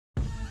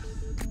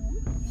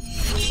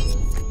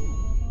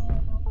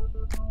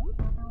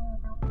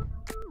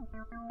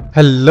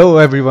Hello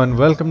everyone,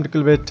 welcome to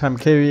kilObit. I'm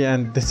KV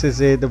and this is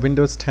the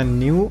Windows 10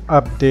 new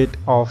update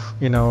of,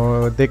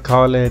 they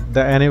call it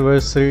the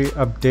anniversary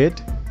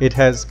update. It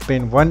has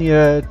been 1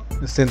 year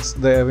since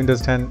the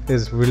Windows 10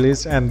 is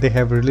released, and they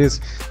have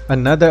released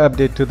another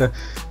update to the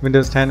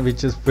Windows 10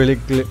 which is really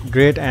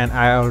great, and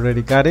I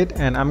already got it,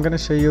 and I'm gonna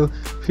show you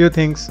few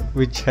things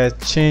which has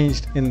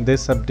changed in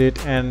this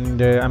update,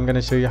 and I'm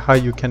gonna show you how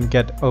you can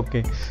get.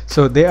 Okay,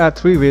 so there are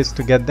 3 ways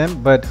to get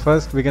them, but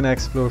first we're gonna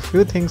explore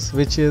few things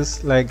which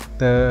is like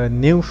the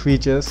new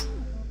features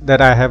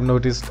that I have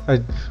noticed.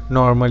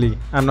 Normally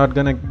I'm not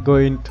gonna go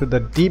into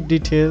the deep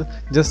detail,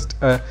 just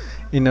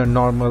in a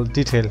normal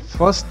detail.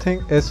 First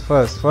thing is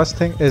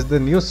the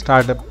new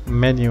startup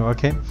menu.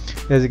 Okay,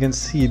 as you can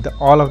see,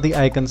 all of the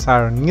icons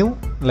are new,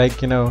 like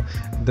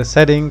the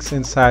settings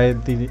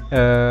inside the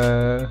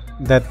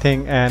that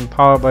thing, and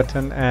power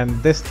button,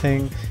 and this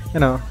thing,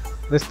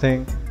 this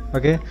thing.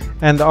 Okay,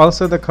 and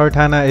also the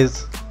Cortana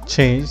is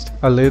changed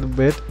a little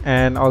bit,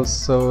 and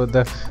also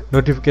the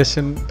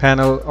notification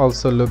panel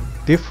also look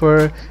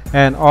different,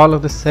 and all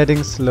of the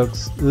settings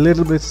looks a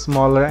little bit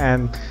smaller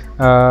and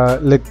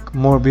look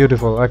more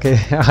beautiful. Okay,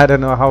 I don't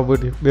know how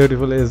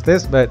beautiful is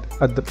this, but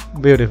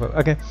beautiful.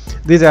 Okay,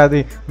 these are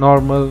the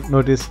normal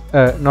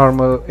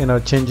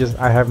changes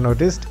I have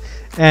noticed,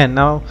 and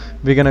now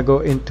we're gonna go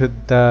into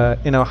the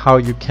how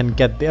you can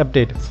get the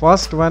update.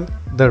 First one,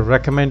 the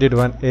recommended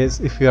one, is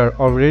if you are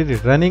already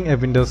running a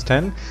Windows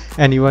 10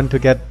 and you want to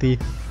get the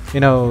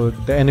the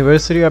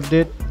anniversary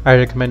update, I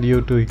recommend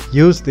you to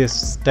use this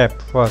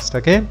step first.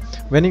 Okay,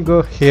 when you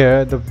go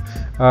here, the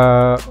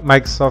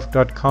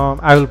Microsoft.com,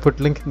 I will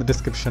put link in the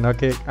description.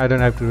 Okay, I don't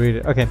have to read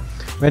it. Okay,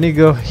 when you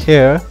go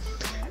here,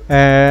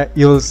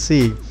 you will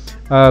see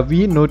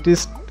we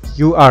noticed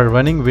you are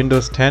running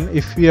Windows 10.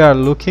 If you are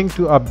looking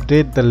to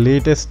update the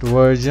latest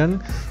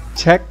version,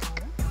 click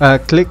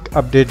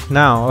update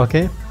now.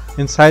 Okay,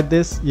 inside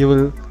this you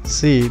will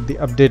see the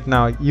update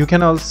now. You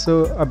can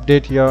also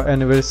update your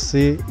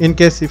anniversary. In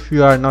case if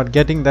you are not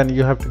getting, then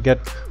you have to get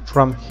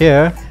from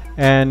here,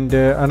 and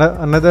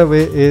another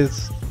way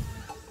is,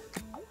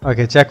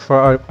 okay, check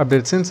for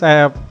update. Since I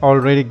have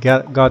already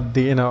got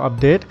the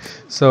update,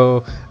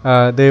 so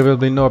there will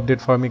be no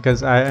update for me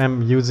because I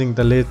am using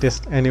the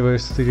latest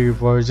anniversary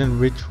version,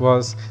 which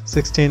was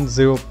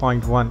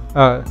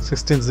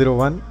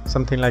 16.01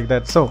 something like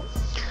that. So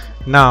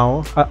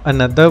now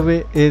another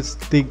way is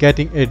the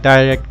getting a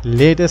direct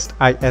latest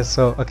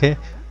ISO. Okay,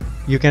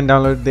 you can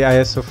download the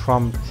ISO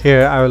from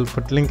here. I will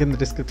put link in the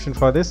description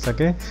for this.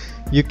 Okay,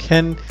 you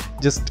can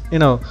just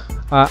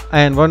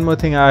and one more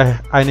thing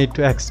I need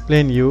to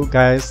explain you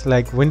guys,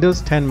 like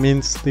Windows 10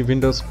 means the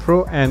Windows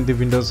Pro and the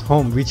Windows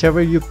Home.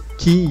 Whichever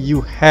key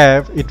you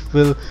have, it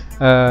will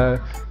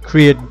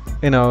create,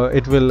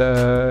 it will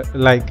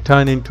like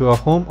turn into a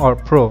Home or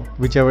Pro,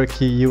 whichever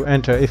key you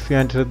enter. If you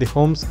enter the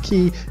Home's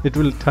key, it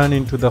will turn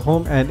into the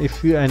Home, and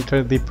if you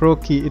enter the Pro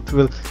key, it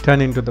will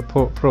turn into the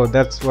Pro.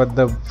 That's what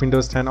the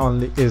Windows 10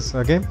 only is.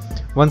 Okay,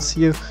 once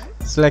you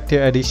select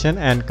your edition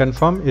and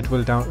confirm, it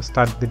will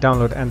start the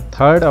download. And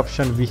third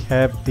option, we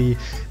have the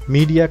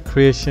media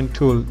creation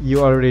tool.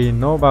 You already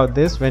know about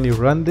this. When you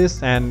run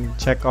this and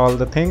check all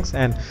the things,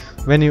 and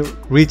when you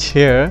reach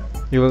here,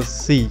 you will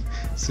see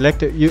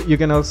select you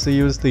can also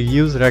use the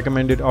use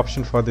recommended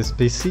option for this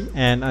PC,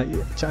 and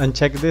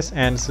uncheck this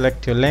and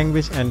select your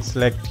language and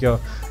select your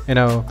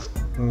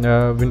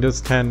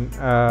Windows 10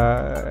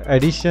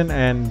 edition,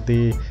 and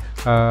the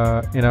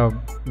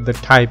the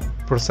type,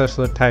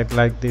 processor type,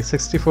 like the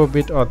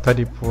 64-bit or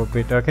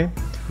 34-bit. Okay,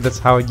 that's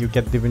how you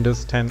get the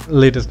Windows 10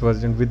 latest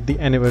version with the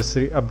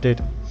anniversary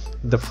update.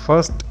 The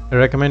first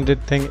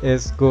recommended thing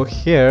is go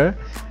here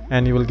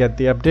and you will get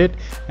the update,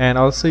 and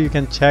also you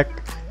can check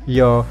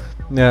your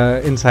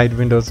inside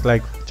Windows,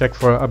 like check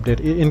for update.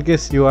 In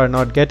case you are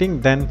not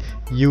getting, then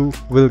you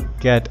will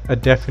get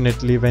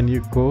definitely when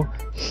you go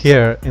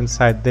here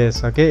inside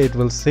this. Okay, it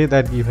will say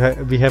that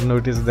we have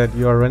noticed that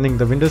you are running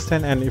the Windows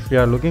 10, and if you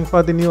are looking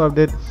for the new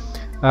update,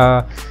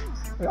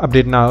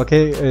 update now.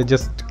 Okay,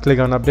 just click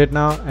on update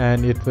now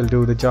and it will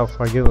do the job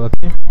for you.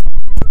 Okay,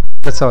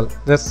 that's all.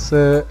 That's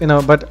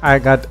but I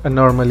got a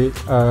normally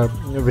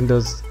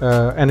Windows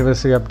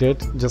anniversary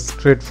update just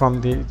straight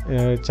from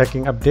the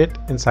checking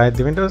update inside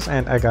the Windows,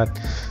 and I got.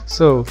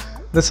 So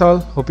that's all.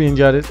 Hope you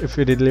enjoyed it. If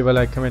you did, leave a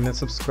like, comment and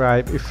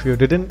subscribe. If you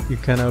didn't, you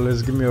can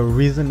always give me a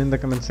reason in the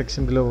comment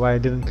section below why I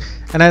didn't.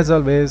 And as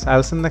always,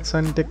 I'll see you next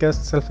one. Take care,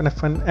 yourself, and have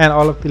fun, and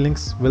all of the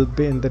links will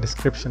be in the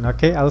description.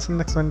 Okay, I'll see you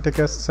next one. Take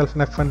care, yourself,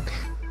 and have fun.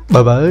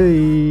 Bye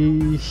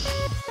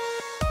bye.